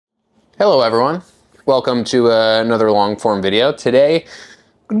Hello everyone, welcome to another long form video. Today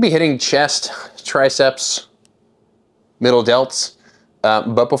I'm going to be hitting chest, triceps, middle delts,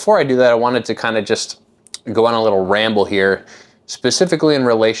 but before I do that I wanted to kind of just go on a little ramble here, specifically in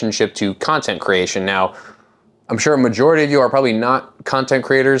relationship to content creation. Now I'm sure a majority of you are probably not content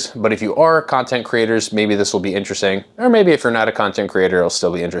creators, but if you are content creators, maybe this will be interesting. Or maybe if you're not a content creator, it'll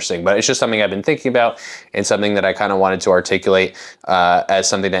still be interesting. But it's just something I've been thinking about and something that I kind of wanted to articulate as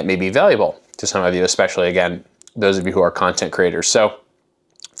something that may be valuable to some of you, especially, again, those of you who are content creators. So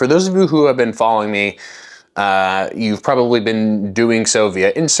for those of you who have been following me, you've probably been doing so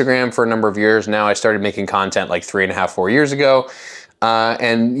via Instagram for a number of years now. I started making content like 3.5, 4 years ago.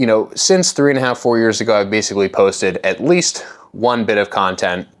 And you know, since 3.5, 4 years ago, I've basically posted at least one bit of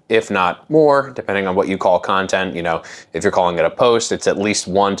content, if not more, depending on what you call content. You know, if you're calling it a post, it's at least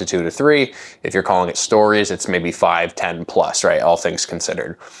 1 to 2 to 3. If you're calling it stories, it's maybe 5, 10 plus, right? All things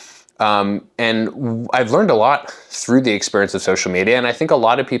considered. And I've learned a lot through the experience of social media, and I think a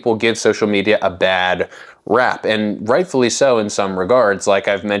lot of people give social media a bad rap, and rightfully so in some regards. Like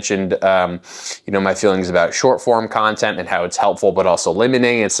I've mentioned, you know, my feelings about short form content and how it's helpful but also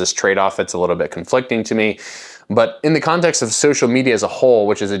limiting. It's this trade-off that's a little bit conflicting to me. But in the context of social media as a whole,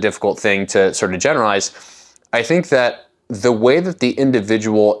 which is a difficult thing to sort of generalize, I think that the way that the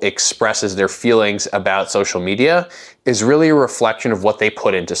individual expresses their feelings about social media is really a reflection of what they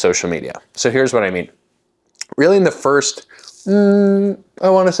put into social media. So here's what I mean. Really in the first, I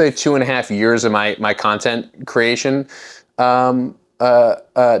want to say 2.5 years of my content creation timeline,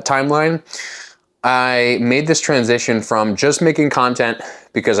 I made this transition from just making content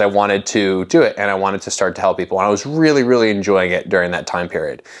because I wanted to do it and I wanted to start to help people. And I was really, really enjoying it during that time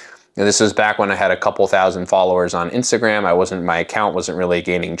period. And this was back when I had a couple thousand followers on Instagram. My account wasn't really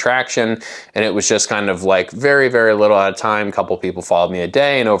gaining traction, and it was just kind of like very, very little at a time. A couple people followed me a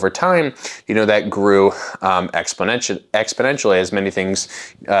day, and over time, you know, that grew exponentially, as many things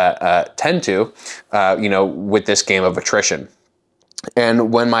tend to, you know, with this game of attrition.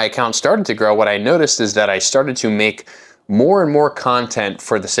 And when my account started to grow, what I noticed is that I started to make more and more content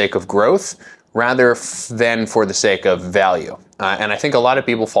for the sake of growth rather than for the sake of value. And I think a lot of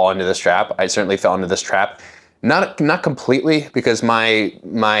people fall into this trap. I certainly fell into this trap. Not completely, because my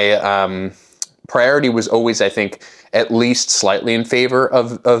priority was always, I think, at least slightly in favor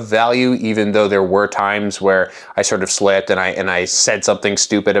of value, even though there were times where I sort of slipped and I said something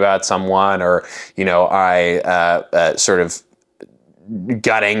stupid about someone, or, you know, I sort of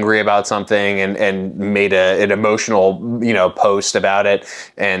got angry about something and made an emotional, you know, post about it,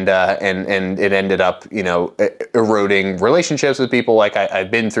 and it ended up, you know, eroding relationships with people. Like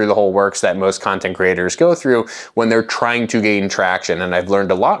I've been through the whole works that most content creators go through when they're trying to gain traction, and I've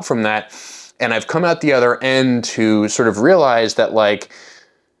learned a lot from that, and I've come out the other end to sort of realize that, like,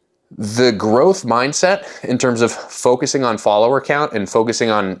 the growth mindset in terms of focusing on follower count and focusing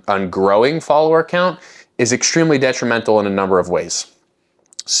on growing follower count is extremely detrimental in a number of ways.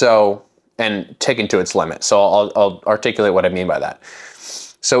 So, and taken to its limit. So I'll articulate what I mean by that.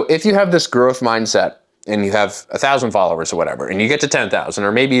 So if you have this growth mindset and you have 1,000 followers or whatever, and you get to 10,000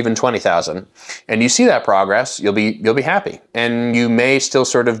 or maybe even 20,000, and you see that progress, you'll be happy. And you may still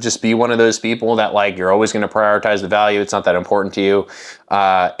sort of just be one of those people that, like, you're always going to prioritize the value. It's not that important to you.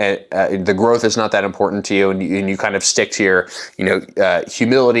 The growth is not that important to you, and you kind of stick to your, you know,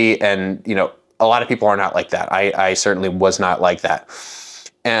 humility. And, you know, a lot of people are not like that. I certainly was not like that.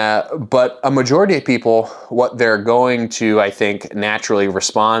 But a majority of people, what they're going to, I think, naturally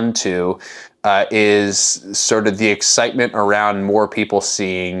respond to is sort of the excitement around more people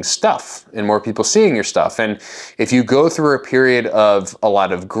seeing stuff and more people seeing your stuff. And if you go through a period of a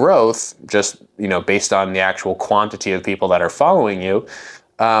lot of growth, just, you know, based on the actual quantity of people that are following you,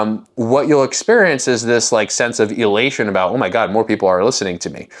 what you'll experience is this, like, sense of elation about, oh my God, more people are listening to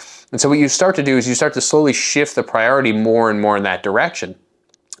me. And so what you start to do is you start to slowly shift the priority more and more in that direction.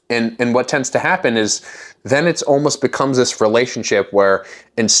 And what tends to happen is then it's almost becomes this relationship where,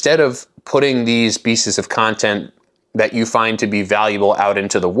 instead of putting these pieces of content that you find to be valuable out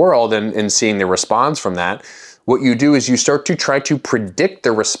into the world and seeing the response from that, what you do is you start to try to predict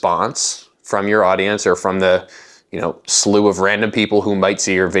the response from your audience or from the, you know, slew of random people who might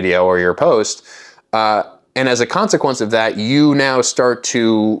see your video or your post. And as a consequence of that, you now start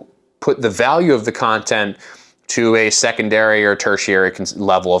to put the value of the content to a secondary or tertiary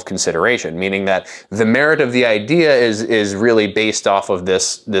level of consideration, meaning that the merit of the idea is really based off of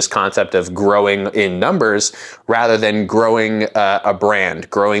this concept of growing in numbers rather than growing a brand,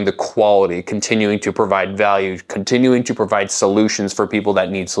 growing the quality, continuing to provide value, continuing to provide solutions for people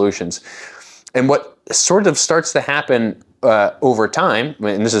that need solutions. And what sort of starts to happen over time,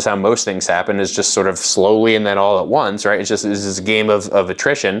 and this is how most things happen, is just sort of slowly and then all at once, right? It's this game of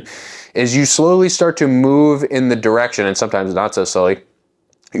attrition, is you slowly start to move in the direction, and sometimes not so slowly,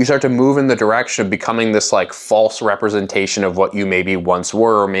 you start to move in the direction of becoming this like false representation of what you maybe once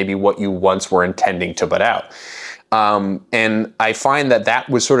were, or maybe what you once were intending to put out. And I find that that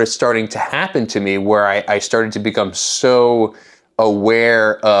was sort of starting to happen to me, where I started to become so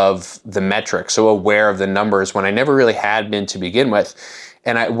aware of the metrics, so aware of the numbers, when I never really had been to begin with.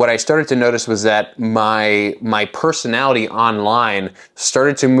 And what I started to notice was that my personality online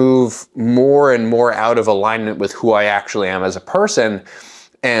started to move more and more out of alignment with who I actually am as a person.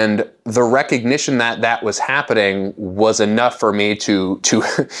 And the recognition that that was happening was enough for me to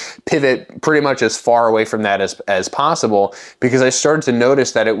pivot pretty much as far away from that as possible, because I started to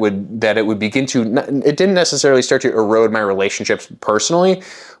notice that it would begin to, it didn't necessarily start to erode my relationships personally,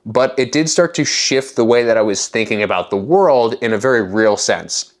 but it did start to shift the way that I was thinking about the world in a very real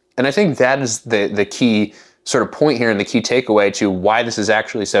sense. And I think that is the key sort of point here, and the key takeaway to why this is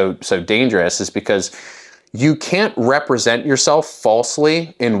actually so dangerous, is because you can't represent yourself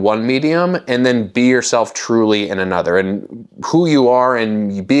falsely in one medium and then be yourself truly in another. And who you are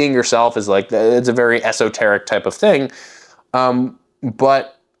and being yourself is like, it's a very esoteric type of thing.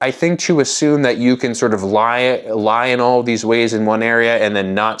 But I think to assume that you can sort of lie in all these ways in one area and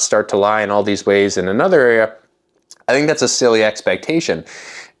then not start to lie in all these ways in another area, I think that's a silly expectation.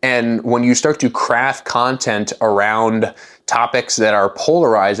 And when you start to craft content around topics that are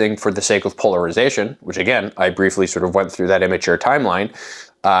polarizing for the sake of polarization, which again, I briefly sort of went through that immature timeline,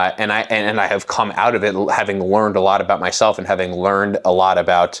 and I have come out of it having learned a lot about myself, and having learned a lot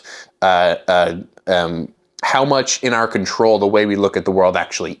about how much in our control the way we look at the world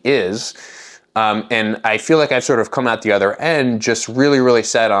actually is. And I feel like I've sort of come out the other end just really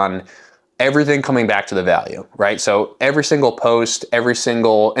set on everything coming back to the value, right? So every single post, every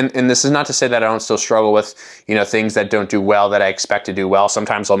single, and this is not to say that I don't still struggle with, you know, things that don't do well that I expect to do well.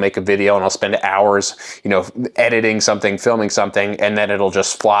 Sometimes I'll make a video and I'll spend hours, you know, editing something, filming something, and then it'll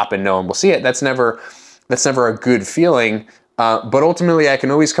just flop and no one will see it. That's never a good feeling. But ultimately, I can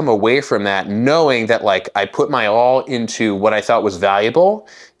always come away from that knowing that, like, I put my all into what I thought was valuable.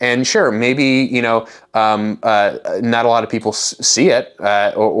 And sure, maybe, you know, not a lot of people see it,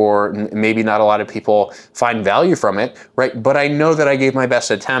 or maybe not a lot of people find value from it, right? But I know that I gave my best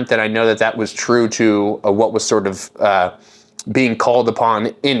attempt, and I know that that was true to what was sort of being called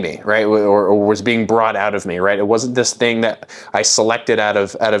upon in me, right? Or was being brought out of me, right? It wasn't this thing that I selected out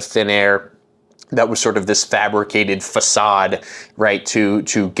of thin air, that was sort of this fabricated facade, right, to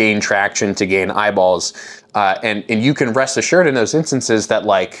gain traction, to gain eyeballs. And you can rest assured in those instances that,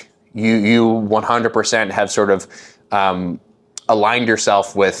 like, you 100% have sort of aligned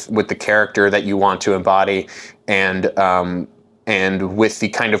yourself with the character that you want to embody, and with the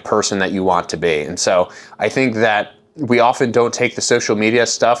kind of person that you want to be. And so I think that we often don't take the social media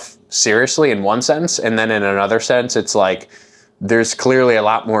stuff seriously in one sense, and then in another sense, it's like, there's clearly a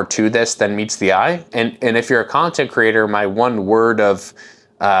lot more to this than meets the eye. And if you're a content creator, my one word of,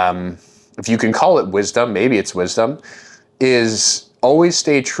 if you can call it wisdom, maybe it's wisdom, is always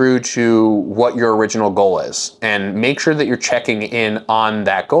stay true to what your original goal is, and make sure that you're checking in on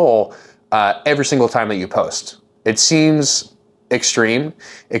that goal every single time that you post. It seems extreme,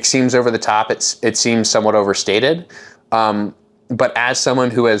 it seems over the top, it seems somewhat overstated, but as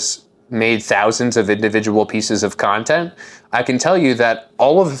someone who has made thousands of individual pieces of content, I can tell you that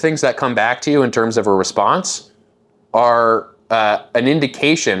all of the things that come back to you in terms of a response are an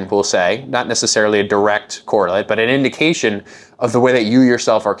indication, we'll say, not necessarily a direct correlate, but an indication of the way that you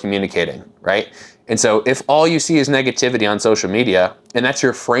yourself are communicating, right? And so if all you see is negativity on social media, and that's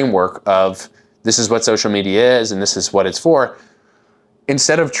your framework of this is what social media is and this is what it's for,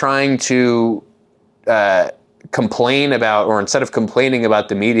 instead of trying to complain about, or instead of complaining about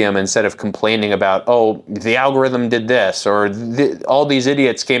the medium, instead of complaining about, oh, the algorithm did this, or all these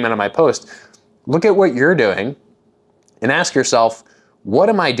idiots came out of my post, look at what you're doing and ask yourself, what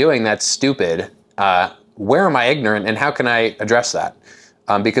am I doing that's stupid? Where am I ignorant, and how can I address that?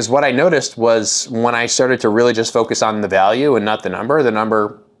 Because what I noticed was when I started to really just focus on the value and not the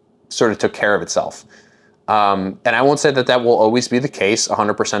number sort of took care of itself. And I won't say that that will always be the case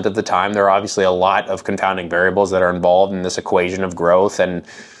 100% of the time. There are obviously a lot of confounding variables that are involved in this equation of growth and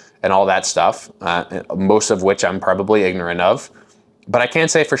all that stuff, most of which I'm probably ignorant of. But I can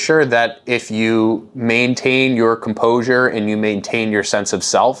say for sure that if you maintain your composure and you maintain your sense of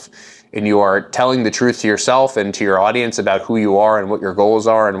self, and you are telling the truth to yourself and to your audience about who you are and what your goals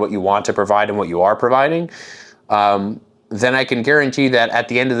are and what you want to provide and what you are providing, then I can guarantee that at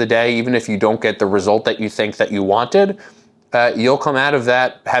the end of the day, even if you don't get the result that you think that you wanted, you'll come out of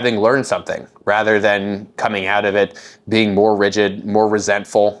that having learned something rather than coming out of it being more rigid, more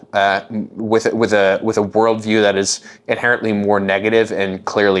resentful, with a worldview that is inherently more negative and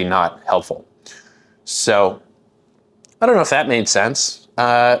clearly not helpful. So I don't know if that made sense.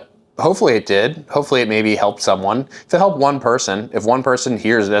 Hopefully it did. Hopefully it maybe helped someone. If it helped one person, if one person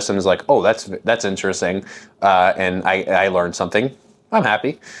hears this and is like, oh, that's interesting, and I learned something, I'm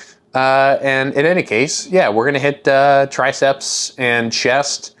happy. And in any case, yeah, we're gonna hit triceps and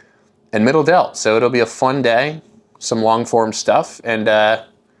chest and middle delt. So it'll be a fun day, some long form stuff, and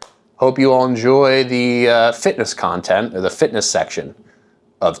hope you all enjoy the fitness content, or the fitness section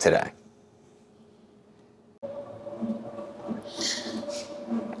of today.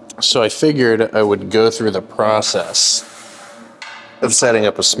 So I figured I would go through the process of setting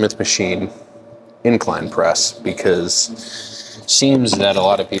up a Smith machine incline press, because it seems that a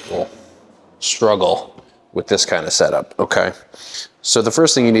lot of people struggle with this kind of setup, okay? So the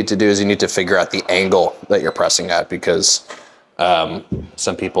first thing you need to do is you need to figure out the angle that you're pressing at, because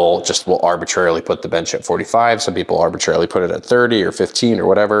some people just will arbitrarily put the bench at 45, some people arbitrarily put it at 30 or 15 or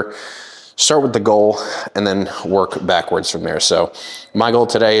whatever. Start with the goal and then work backwards from there. So my goal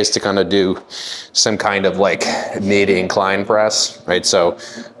today is to kind of do some kind of like mid-incline press, right? So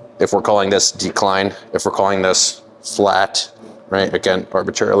if we're calling this decline, if we're calling this flat, right? Again,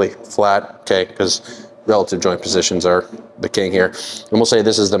 arbitrarily flat, okay? Because relative joint positions are the king here. And we'll say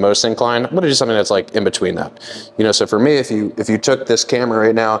this is the most incline. I'm gonna do something that's like in between that. You know, so for me, if you took this camera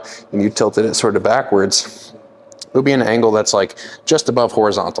right now and you tilted it sort of backwards, it would be an angle that's like just above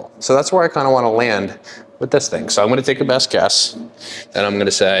horizontal. So that's where I kind of want to land with this thing. So I'm going to take a best guess and I'm going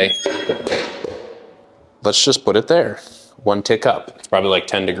to say, let's just put it there. One tick up. It's probably like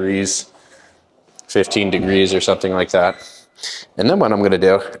 10 degrees, 15 degrees or something like that. And then what I'm going to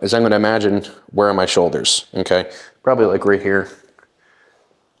do is I'm going to imagine where are my shoulders, okay? Probably like right here.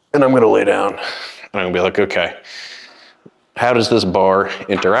 And I'm going to lay down and I'm going to be like, okay, how does this bar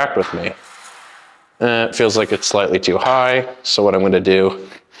interact with me? It feels like it's slightly too high. So what I'm going to do,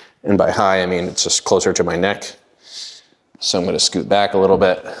 and by high, I mean it's just closer to my neck. So I'm going to scoot back a little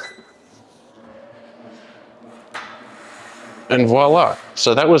bit. And voila.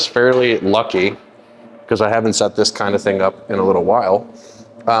 So that was fairly lucky because I haven't set this kind of thing up in a little while.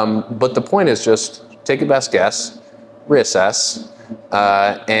 But the point is just take a best guess, reassess,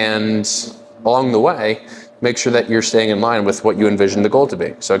 and along the way, make sure that you're staying in line with what you envision the goal to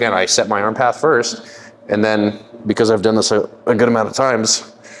be. So again, I set my arm path first, and then because I've done this a good amount of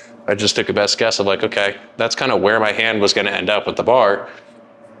times, I just took a best guess of like, okay, that's kind of where my hand was gonna end up with the bar.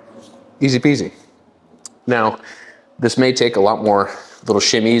 Easy peasy. Now, this may take a lot more little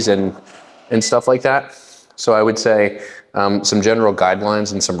shimmies and stuff like that. So I would say some general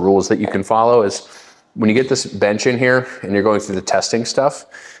guidelines and some rules that you can follow is when you get this bench in here and you're going through the testing stuff,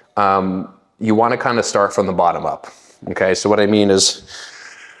 you want to kind of start from the bottom up. Okay, so what I mean is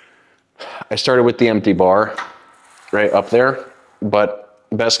I started with the empty bar right up there, but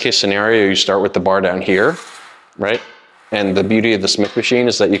best case scenario, you start with the bar down here, right? And the beauty of the Smith machine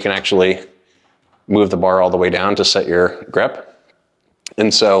is that you can actually move the bar all the way down to set your grip.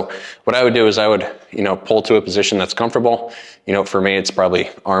 And so what I would do is I would, pull to a position that's comfortable. For me, it's probably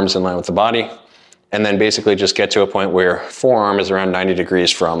arms in line with the body. And then basically just get to a point where forearm is around 90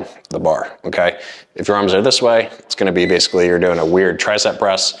 degrees from the bar, okay? If your arms are this way, it's gonna be basically you're doing a weird tricep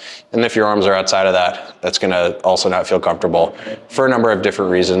press. And if your arms are outside of that, that's gonna also not feel comfortable for a number of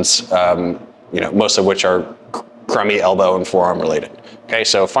different reasons, most of which are crummy elbow and forearm related. Okay,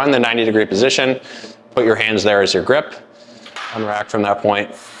 so find the 90-degree position, put your hands there as your grip, unrack from that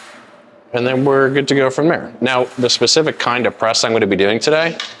point, and then we're good to go from there. Now, the specific kind of press I'm gonna be doing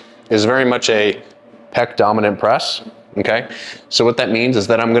today is very much a pec dominant press, okay? So what that means is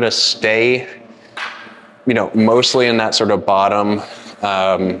that I'm gonna stay, mostly in that sort of bottom,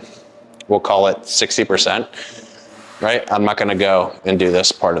 we'll call it 60%, right? I'm not gonna go and do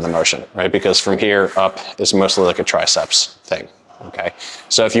this part of the motion, right? Because from here up is mostly like a triceps thing, okay?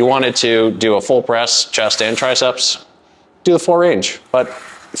 So if you wanted to do a full press, chest and triceps, do the full range. But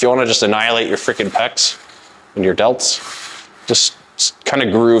if you wanna just annihilate your freaking pecs and your delts, just kind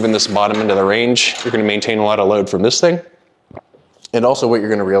of groove in this bottom end of the range. You're going to maintain a lot of load from this thing. And also what you're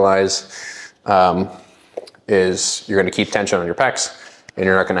going to realize is you're going to keep tension on your pecs and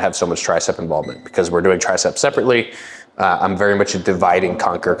you're not going to have so much tricep involvement because we're doing triceps separately. I'm very much a divide and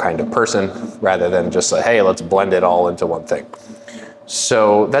conquer kind of person rather than just like, hey, let's blend it all into one thing.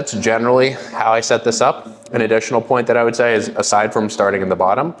 So that's generally how I set this up. An additional point that I would say is aside from starting in the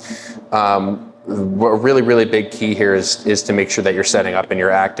bottom, a really, really big key here is to make sure that you're setting up in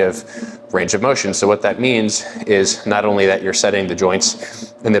your active range of motion. So what that means is not only that you're setting the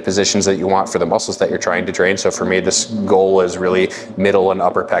joints in the positions that you want for the muscles that you're trying to train. So for me, this goal is really middle and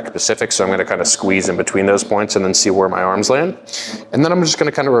upper pec specific. So I'm going to kind of squeeze in between those points and then see where my arms land. And then I'm just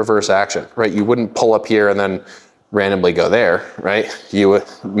going to kind of reverse action, right? You wouldn't pull up here and then randomly go there, right? You would,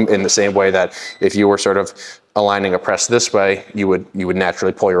 in the same way that if you were sort of aligning a press this way, you would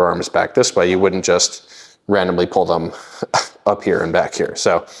naturally pull your arms back this way. You wouldn't just randomly pull them up here and back here.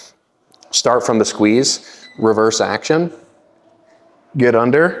 So start from the squeeze, reverse action, get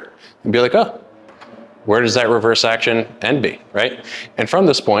under, and be like, oh, where does that reverse action end be, right? And from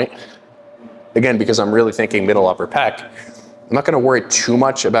this point, again, because I'm really thinking middle upper pec, I'm not gonna worry too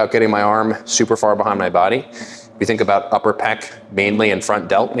much about getting my arm super far behind my body. If you think about upper pec mainly and front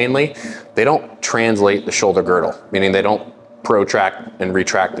delt mainly, they don't translate the shoulder girdle, meaning they don't protract and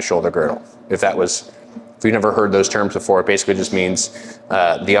retract the shoulder girdle. If you've never heard those terms before, it basically just means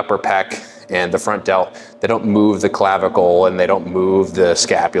the upper pec and the front delt, they don't move the clavicle and they don't move the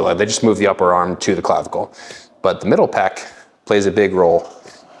scapula. They just move the upper arm to the clavicle. But the middle pec plays a big role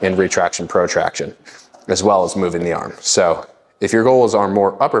in retraction, protraction, as well as moving the arm. So if your goals are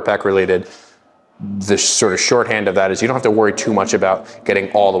more upper pec related, the sort of shorthand of that is you don't have to worry too much about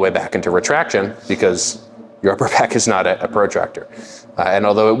getting all the way back into retraction because your upper pec is not a protractor. And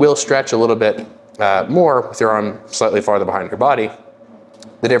although it will stretch a little bit more with your arm slightly farther behind your body,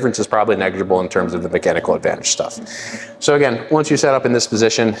 the difference is probably negligible in terms of the mechanical advantage stuff. So again, once you set up in this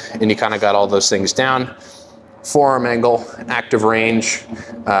position and you kind of got all those things down, forearm angle, active range,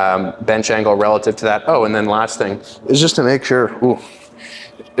 bench angle relative to that. Oh, and then last thing is just to make sure,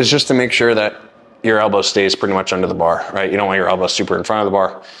 that your elbow stays pretty much under the bar, right? You don't want your elbow super in front of the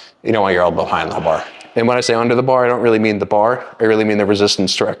bar. You don't want your elbow behind the bar. And when I say under the bar, I don't really mean the bar. I really mean the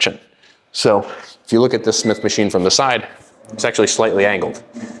resistance direction. So if you look at this Smith machine from the side, it's actually slightly angled.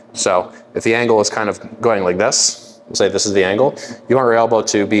 So if the angle is kind of going like this, say this is the angle, you want your elbow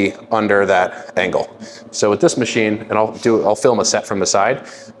to be under that angle. So with this machine, and I'll film a set from the side,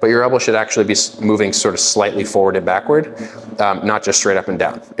 but your elbow should actually be moving sort of slightly forward and backward, not just straight up and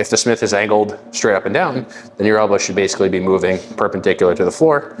down. If the Smith is angled straight up and down, then your elbow should basically be moving perpendicular to the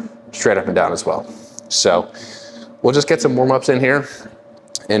floor, straight up and down as well. So we'll just get some warm-ups in here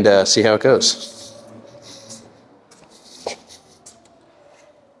and see how it goes.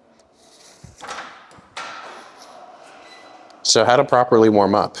 So how to properly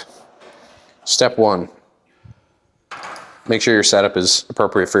warm up. Step one, make sure your setup is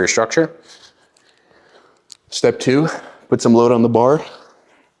appropriate for your structure. Step two, put some load on the bar.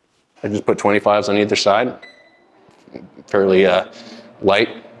 I just put 25s on either side. Fairly light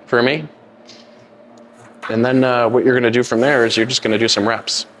for me. And then what you're gonna do from there is you're just gonna do some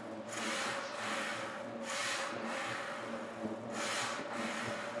reps.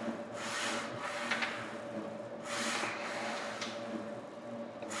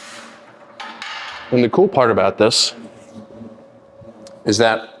 And the cool part about this is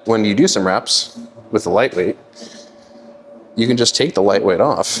that when you do some reps with the lightweight, you can just take the lightweight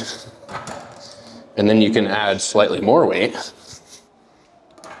off and then you can add slightly more weight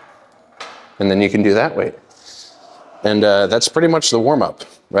and then you can do that weight. And that's pretty much the warm-up,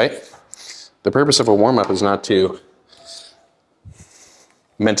 right? The purpose of a warm-up is not to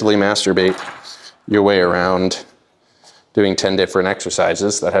mentally masturbate your way around doing 10 different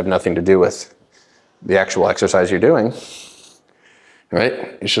exercises that have nothing to do with the actual exercise you're doing, right?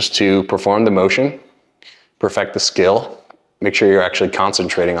 It's just to perform the motion, perfect the skill, make sure you're actually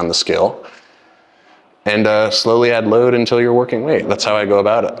concentrating on the skill, and slowly add load until you're working weight. That's how I go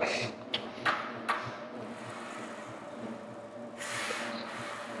about it.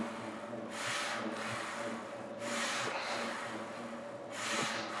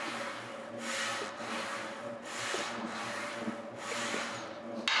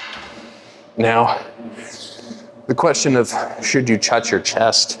 Now, the question of should you touch your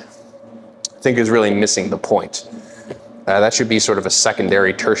chest, I think is really missing the point. That should be sort of a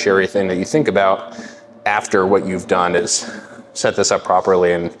secondary, tertiary thing that you think about after what you've done is set this up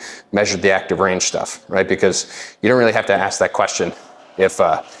properly and measured the active range stuff, right? Because you don't really have to ask that question if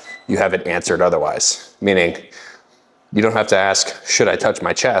you have it answered otherwise. Meaning, you don't have to ask, should I touch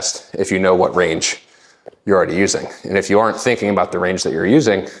my chest, if you know what range you're already using. And if you aren't thinking about the range that you're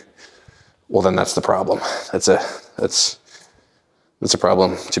using, well, then that's the problem. That's a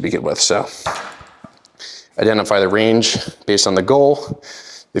problem to begin with. So identify the range based on the goal.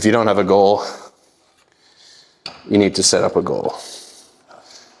 If you don't have a goal, you need to set up a goal.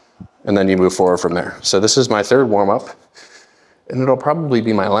 And then you move forward from there. So this is my third warm-up. And it'll probably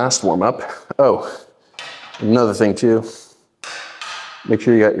be my last warm up. Oh, another thing too, make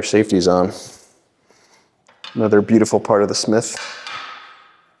sure you got your safeties on. Another beautiful part of the Smith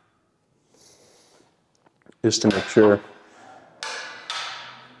is to make sure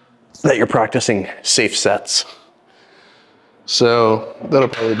that you're practicing safe sets. So that'll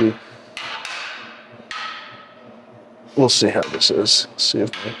probably be, we'll see how this is. See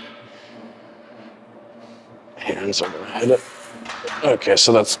if my hands are gonna hit it. Okay,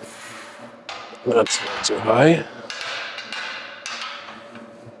 so that's not too high.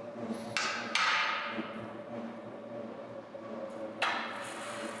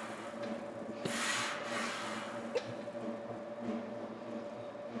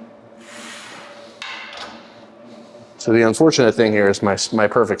 So the unfortunate thing here is my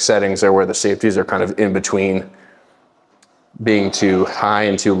perfect settings are where the safeties are kind of in between being too high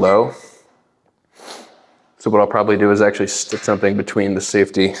and too low. So what I'll probably do is actually stick something between the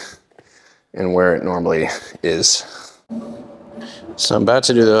safety and where it normally is. So I'm about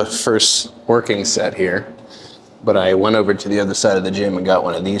to do the first working set here, but I went over to the other side of the gym and got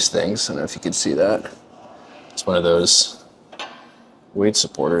one of these things. I don't know if you can see that. It's one of those weight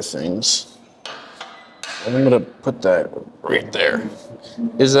supporter things. And I'm gonna put that right there.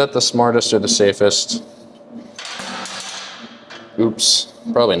 Is that the smartest or the safest? Oops,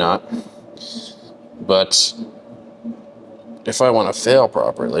 probably not. But if I want to fail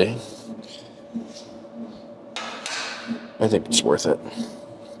properly, I think it's worth it.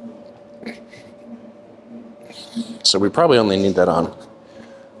 So we probably only need that on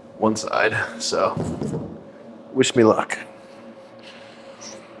one side, so wish me luck.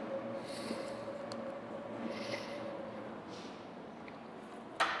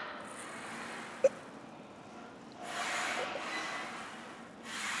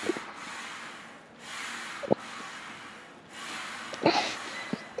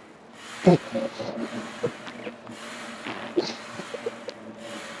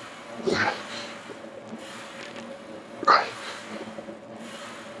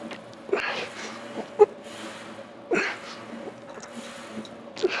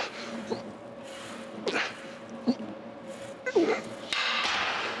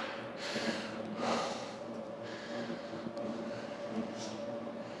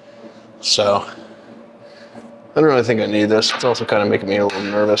 So, I don't really think I need this. It's also kind of making me a little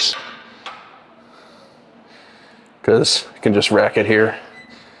nervous because I can just rack it here,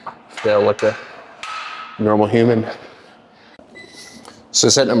 fail like a normal human. So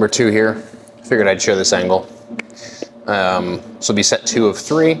set number 2 here, figured I'd show this angle. This will be set 2 of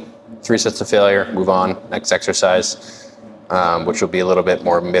 3 sets of failure, move on, next exercise, which will be a little bit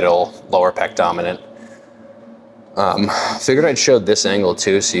more middle, lower pec dominant. Figured I'd show this angle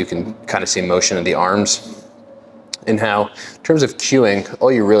too, so you can kind of see motion of the arms and how, in terms of cueing,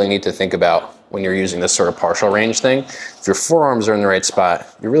 all you really need to think about when you're using this sort of partial range thing, if your forearms are in the right spot,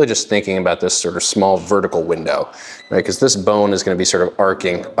 you're really just thinking about this sort of small vertical window, right? Because this bone is going to be sort of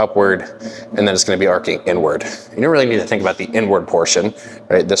arcing upward, and then it's going to be arcing inward. You don't really need to think about the inward portion,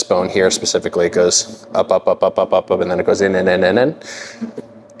 right? This bone here specifically goes up, up, up, up, up, up, up, and then it goes in, in, in, in, in.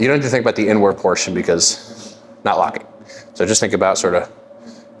 You don't need to think about the inward portion because not locking. So just think about sort of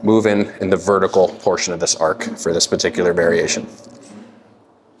moving in the vertical portion of this arc for this particular variation.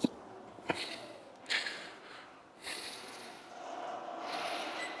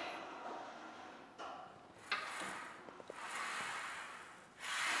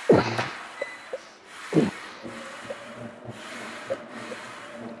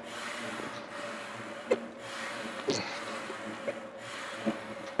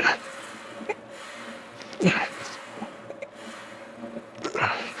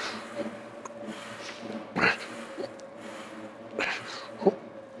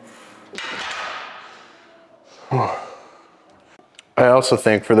 I also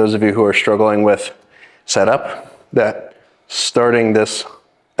think for those of you who are struggling with setup, that starting this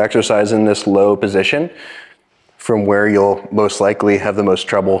exercise in this low position from where you'll most likely have the most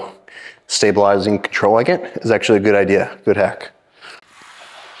trouble stabilizing, controlling it is actually a good idea, good hack.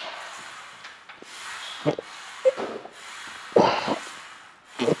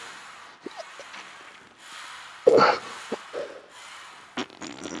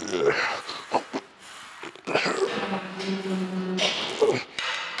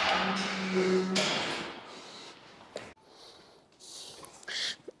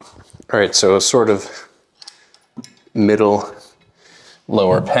 All right, so a sort of middle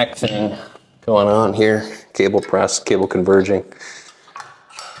lower pec thing going on here, cable press, cable converging.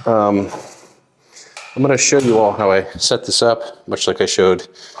 I'm gonna show you all how I set this up, much like I showed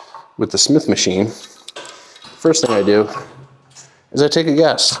with the Smith machine. First thing I do is I take a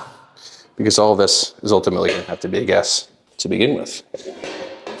guess, because all of this is ultimately going to have to be a guess to begin with.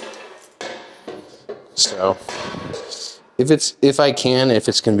 So if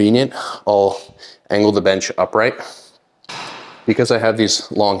it's convenient, I'll angle the bench upright. Because I have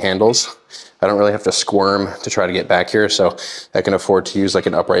these long handles, I don't really have to squirm to try to get back here, so I can afford to use like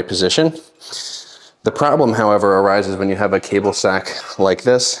an upright position. The problem, however, arises when you have a cable sack like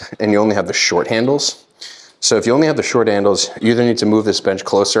this and you only have the short handles. So if you only have the short handles, you either need to move this bench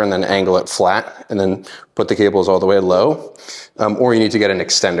closer and then angle it flat and then put the cables all the way low, or you need to get an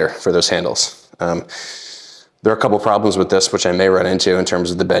extender for those handles. There are a couple problems with this, which I may run into in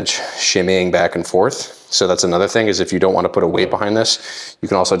terms of the bench shimmying back and forth. So that's another thing, is if you don't want to put a weight behind this, you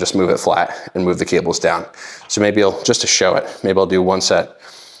can also just move it flat and move the cables down. So maybe just to show it, maybe I'll do one set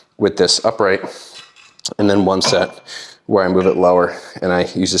with this upright and then one set where I move it lower and I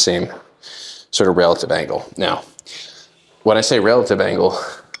use the same sort of relative angle. Now, when I say relative angle,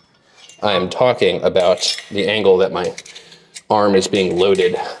 I am talking about the angle that my arm is being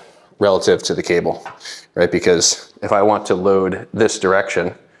loaded relative to the cable, right? Because if I want to load this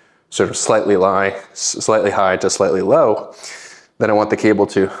direction, sort of slightly high to slightly low, then I want the cable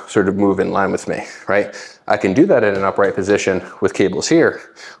to sort of move in line with me, right? I can do that in an upright position with cables here,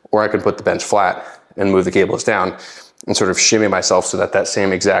 or I can put the bench flat and move the cables down and sort of shimmy myself so that that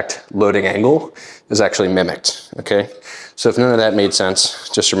same exact loading angle is actually mimicked, okay? So if none of that made sense,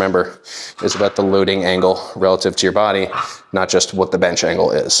 just remember, it's about the loading angle relative to your body, not just what the bench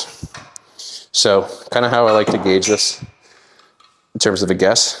angle is. So kind of how I like to gauge this in terms of a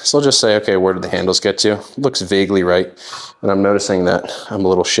guess. So I'll just say, okay, where did the handles get to? Looks vaguely right. And I'm noticing that I'm a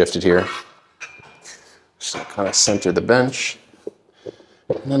little shifted here. So kind of center the bench.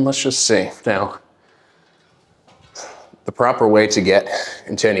 And then let's just see. Now, the proper way to get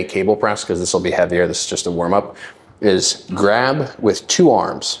into any cable press, because this will be heavier, this is just a warm up, is grab with two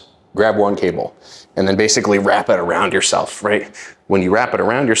arms, grab one cable, and then basically wrap it around yourself, right? When you wrap it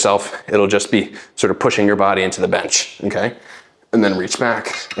around yourself, it'll just be sort of pushing your body into the bench, okay? And then reach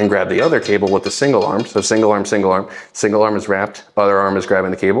back and grab the other cable with the single arm. So single arm is wrapped, other arm is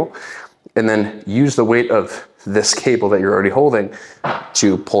grabbing the cable. And then use the weight of this cable that you're already holding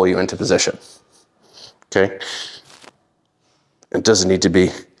to pull you into position, okay? It doesn't need to be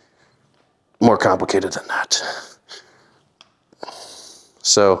more complicated than that.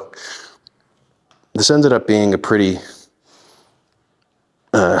 So this ended up being a pretty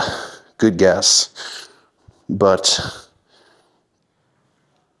good guess, but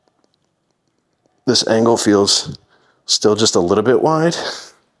this angle feels still just a little bit wide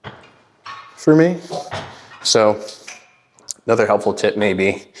for me. So another helpful tip may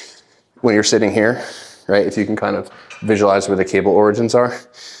be when you're sitting here, right, if you can kind of visualize where the cable origins are,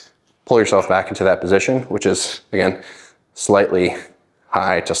 pull yourself back into that position, which is, again, slightly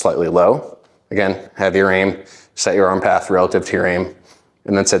high to slightly low. Again, have your aim, set your arm path relative to your aim,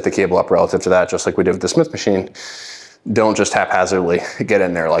 and then set the cable up relative to that, just like we did with the Smith machine. Don't just haphazardly get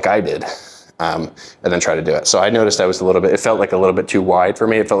in there like I did, and then try to do it. So I noticed I was it felt like a little bit too wide for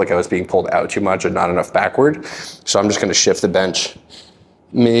me. It felt like I was being pulled out too much and not enough backward. So I'm just gonna shift the bench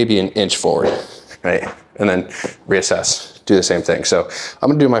maybe an inch forward, right? And then reassess, do the same thing. So I'm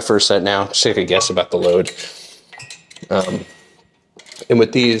gonna do my first set now, just take a guess about the load. And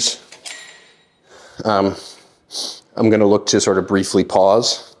with these, I'm gonna look to sort of briefly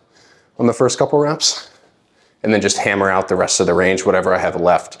pause on the first couple reps and then just hammer out the rest of the range, whatever I have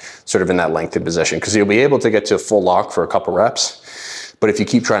left, sort of in that lengthened position. Because you'll be able to get to a full lock for a couple reps, but if you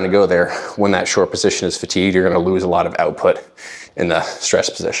keep trying to go there, when that short position is fatigued, you're gonna lose a lot of output in the stress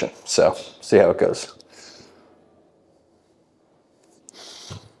position. So see how it goes.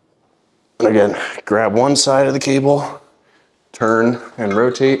 And again, grab one side of the cable, turn and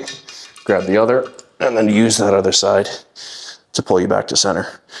rotate, grab the other, and then use that other side to pull you back to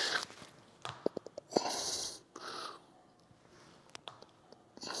center.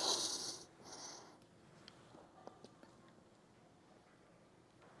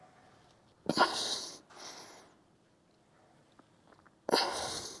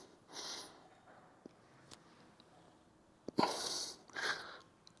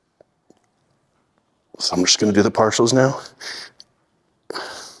 So I'm just going to do the partials now.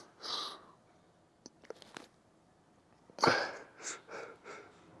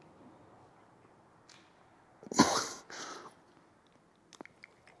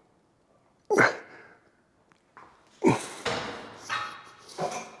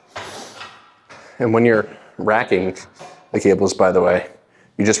 And when you're racking the cables, by the way,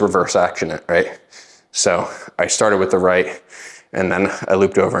 you just reverse action it, right? So I started with the right and then I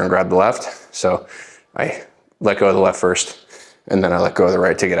looped over and grabbed the left. So I let go of the left first and then I let go of the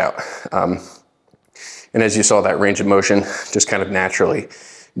right to get out. And as you saw, that range of motion just kind of naturally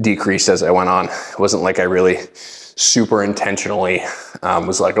decreased as I went on. It wasn't like I really super intentionally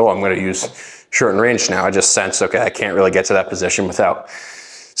was like, oh, I'm going to use short and range now. I just sensed, okay, I can't really get to that position without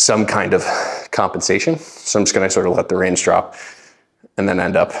some kind of compensation. So I'm just going to sort of let the range drop and then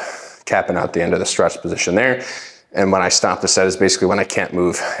end up capping out the end of the stretch position there. And when I stop the set is basically when I can't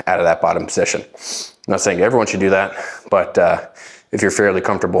move out of that bottom position. I'm not saying everyone should do that, but if you're fairly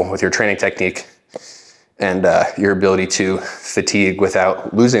comfortable with your training technique and your ability to fatigue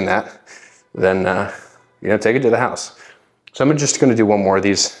without losing that, then take it to the house. So I'm just gonna do one more of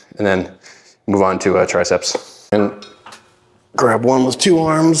these and then move on to triceps. And grab one with 2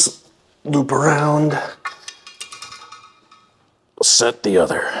 arms, loop around, set the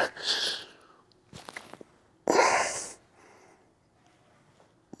other.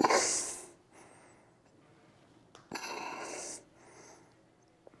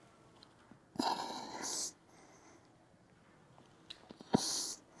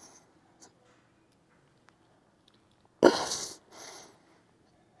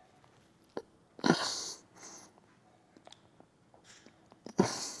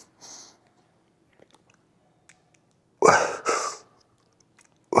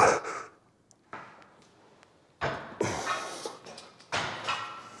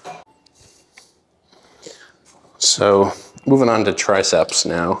 So moving on to triceps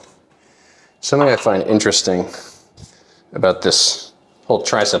now. Something I find interesting about this whole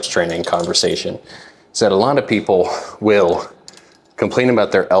triceps training conversation is that a lot of people will complain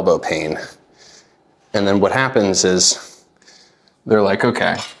about their elbow pain. And then what happens is they're like,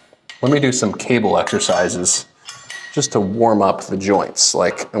 okay, let me do some cable exercises just to warm up the joints.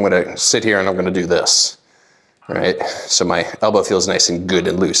 Like I'm gonna sit here and I'm gonna do this, right? So my elbow feels nice and good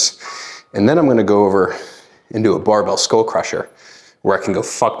and loose. And then I'm gonna go over into a barbell skull crusher where I can go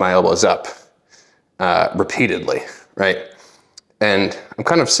fuck my elbows up repeatedly, right? And I'm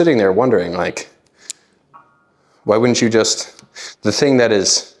kind of sitting there wondering, like, why wouldn't you just, the thing that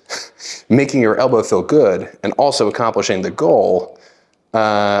is making your elbow feel good and also accomplishing the goal,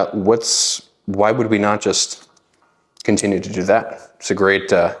 why would we not just continue to do that? It's a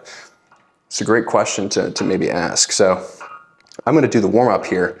great question to maybe ask. So I'm gonna do the warm up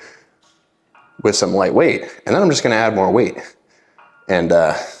here with some light weight, and then I'm just gonna add more weight and do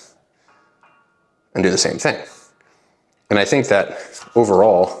the same thing. And I think that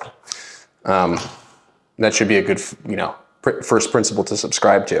overall, that should be a good, first principle to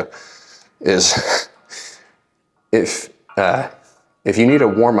subscribe to is if you need a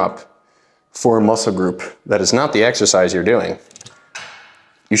warm up for a muscle group that is not the exercise you're doing,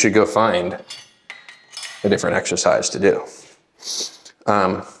 you should go find a different exercise to do.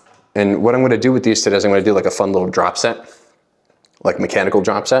 And what I'm gonna do with these today is I'm gonna do like a fun little drop set, like mechanical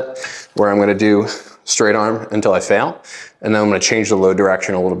drop set, where I'm gonna do straight arm until I fail. And then I'm gonna change the load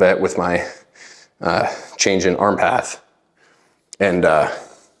direction a little bit with my change in arm path and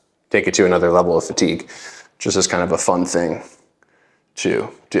take it to another level of fatigue, just as kind of a fun thing to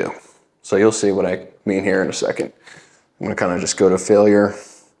do. So you'll see what I mean here in a second. I'm gonna kind of just go to failure,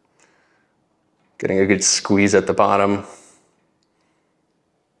 getting a good squeeze at the bottom.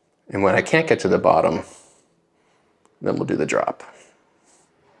 And when I can't get to the bottom, then we'll do the drop.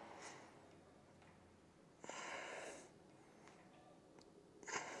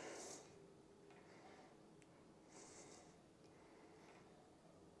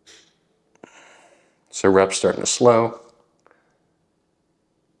 So reps starting to slow.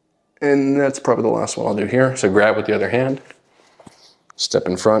 And that's probably the last one I'll do here. So grab with the other hand, step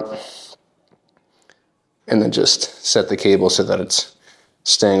in front, and then just set the cable so that it's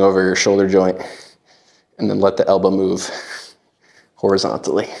staying over your shoulder joint, and then let the elbow move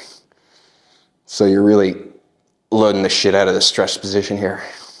horizontally. So you're really loading the shit out of the stretch position here.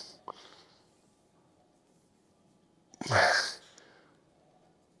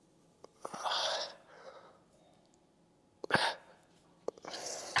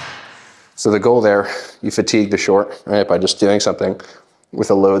 So the goal there, you fatigue the short, right, by just doing something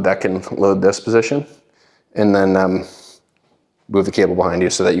with a load that can load this position, and then move the cable behind you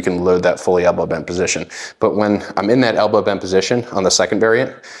so that you can load that fully elbow bent position. But when I'm in that elbow bent position on the second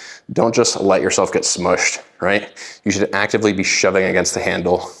variant, don't just let yourself get smushed, right? You should actively be shoving against the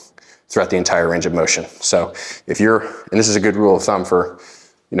handle throughout the entire range of motion. So if you're, and this is a good rule of thumb for,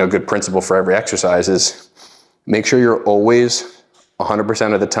 good principle for every exercise is make sure you're always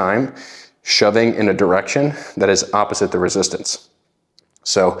 100% of the time shoving in a direction that is opposite the resistance.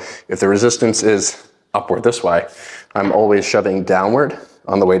 So if the resistance is upward this way, I'm always shoving downward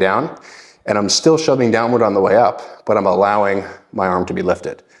on the way down. And I'm still shoving downward on the way up, but I'm allowing my arm to be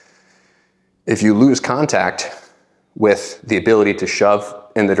lifted. If you lose contact with the ability to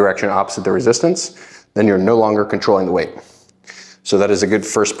shove in the direction opposite the resistance, then you're no longer controlling the weight. So that is a good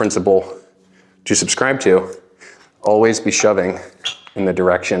first principle to subscribe to. Always be shoving in the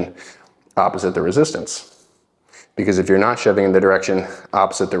direction opposite the resistance. Because if you're not shoving in the direction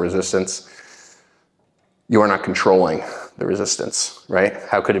opposite the resistance, you are not controlling the resistance, right?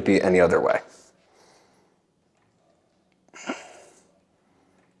 How could it be any other way?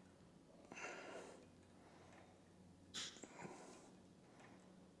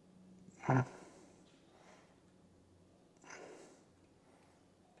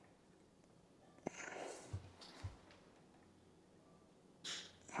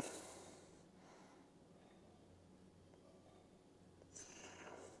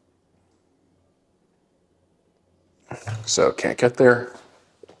 So can't get there.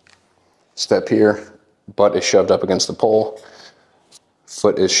 Step here, butt is shoved up against the pole,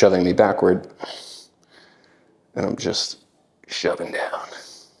 foot is shoving me backward, and I'm just shoving down.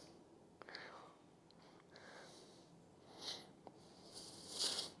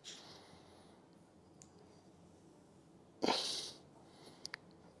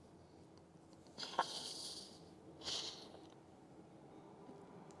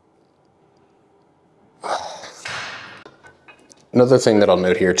 Another thing that I'll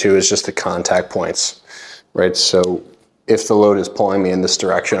note here too is just the contact points, right? So if the load is pulling me in this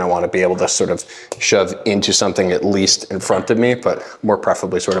direction, I want to be able to sort of shove into something at least in front of me, but more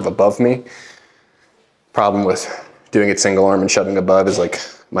preferably sort of above me. Problem with doing it single arm and shoving above is like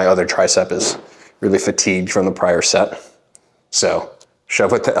my other tricep is really fatigued from the prior set. So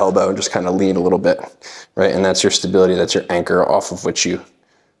shove with the elbow and just kind of lean a little bit, right? And that's your stability, that's your anchor off of which you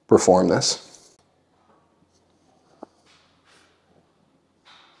perform this.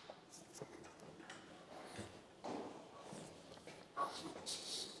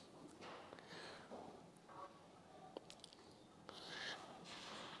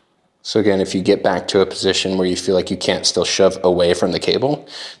 So again, if you get back to a position where you feel like you can't still shove away from the cable,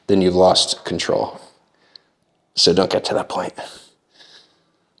 then you've lost control. So don't get to that point.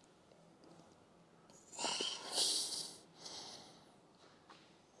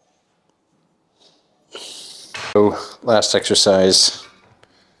 So last exercise,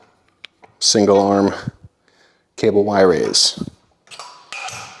 single arm cable Y raise.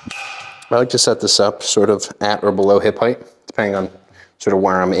 I like to set this up sort of at or below hip height, depending on sort of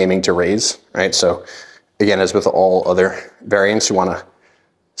where I'm aiming to raise, right? So again, as with all other variants, you wanna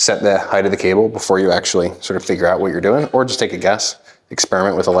set the height of the cable before you actually sort of figure out what you're doing, or just take a guess,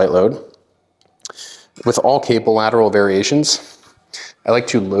 experiment with a light load. With all cable lateral variations, I like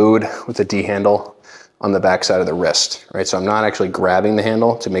to load with a D handle on the back side of the wrist, right? So I'm not actually grabbing the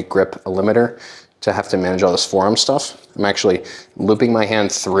handle to make grip a limiter to have to manage all this forearm stuff. I'm actually looping my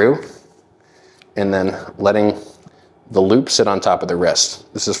hand through and then letting the loop sit on top of the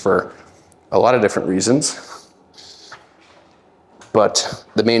wrist. This is for a lot of different reasons, but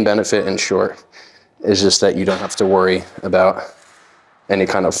the main benefit in short is just that you don't have to worry about any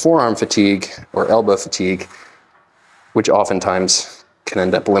kind of forearm fatigue or elbow fatigue, which oftentimes can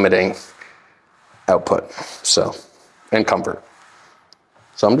end up limiting output, so, and comfort.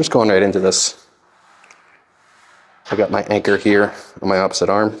 So I'm just going right into this. I got my anchor here on my opposite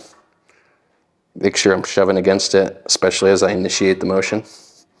arm. Make sure I'm shoving against it, especially as I initiate the motion.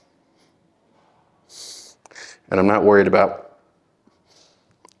 And I'm not worried about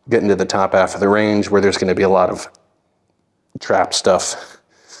getting to the top half of the range where there's going to be a lot of trap stuff.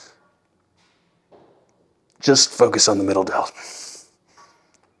 Just focus on the middle delt.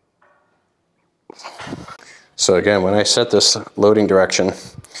 So again, when I set this loading direction,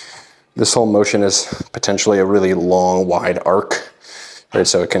 this whole motion is potentially a really long, wide arc. Right,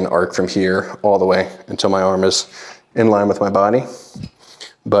 so it can arc from here all the way until my arm is in line with my body.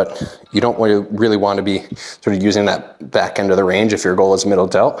 But you don't really want to be sort of using that back end of the range if your goal is middle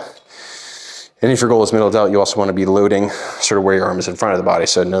delt. And if your goal is middle delt, you also want to be loading sort of where your arm is in front of the body.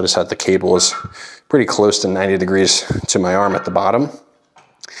 So notice how the cable is pretty close to 90 degrees to my arm at the bottom.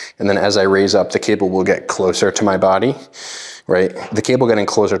 And then as I raise up, the cable will get closer to my body, right? The cable getting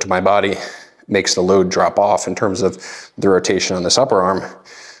closer to my body makes the load drop off in terms of the rotation on this upper arm.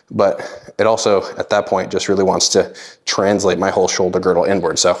 But it also, at that point, just really wants to translate my whole shoulder girdle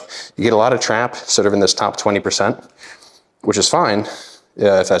inward. So you get a lot of trap sort of in this top 20%, which is fine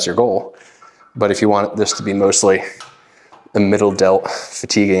if that's your goal. But if you want this to be mostly a middle delt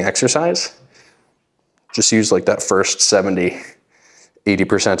fatiguing exercise, just use like that first 70,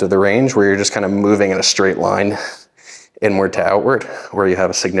 80% of the range where you're just kind of moving in a straight line inward to outward, where you have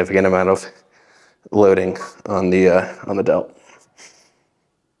a significant amount of loading on the delt.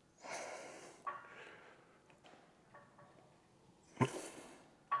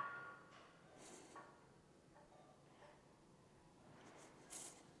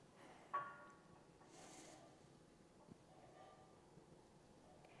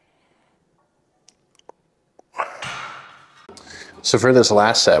 So for this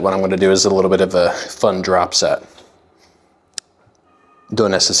last set, what I'm going to do is a little bit of a fun drop set.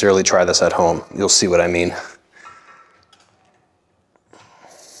 Don't necessarily try this at home. You'll see what I mean.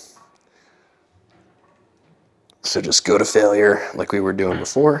 So just go to failure like we were doing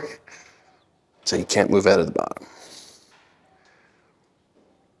before. So you can't move out of the bottom.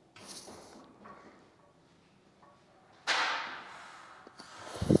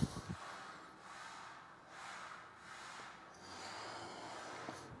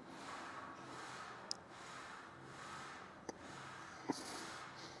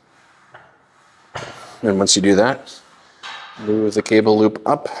 And once you do that, move the cable loop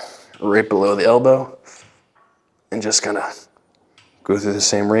up right below the elbow and just kind of go through the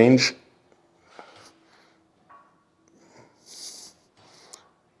same range.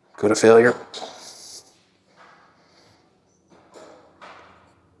 Go to failure.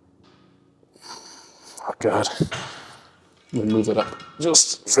 Oh God. We'll move it up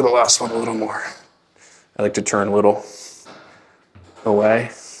just for the last one a little more. I like to turn a little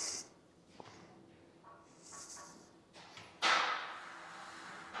away.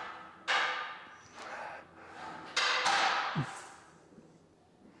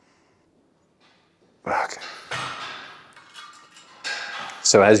 Okay.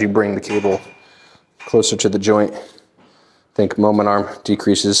 So as you bring the cable closer to the joint, think moment arm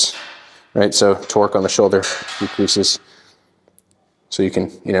decreases, right? So torque on the shoulder decreases. So you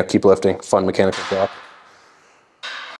can, keep lifting, fun mechanical drop.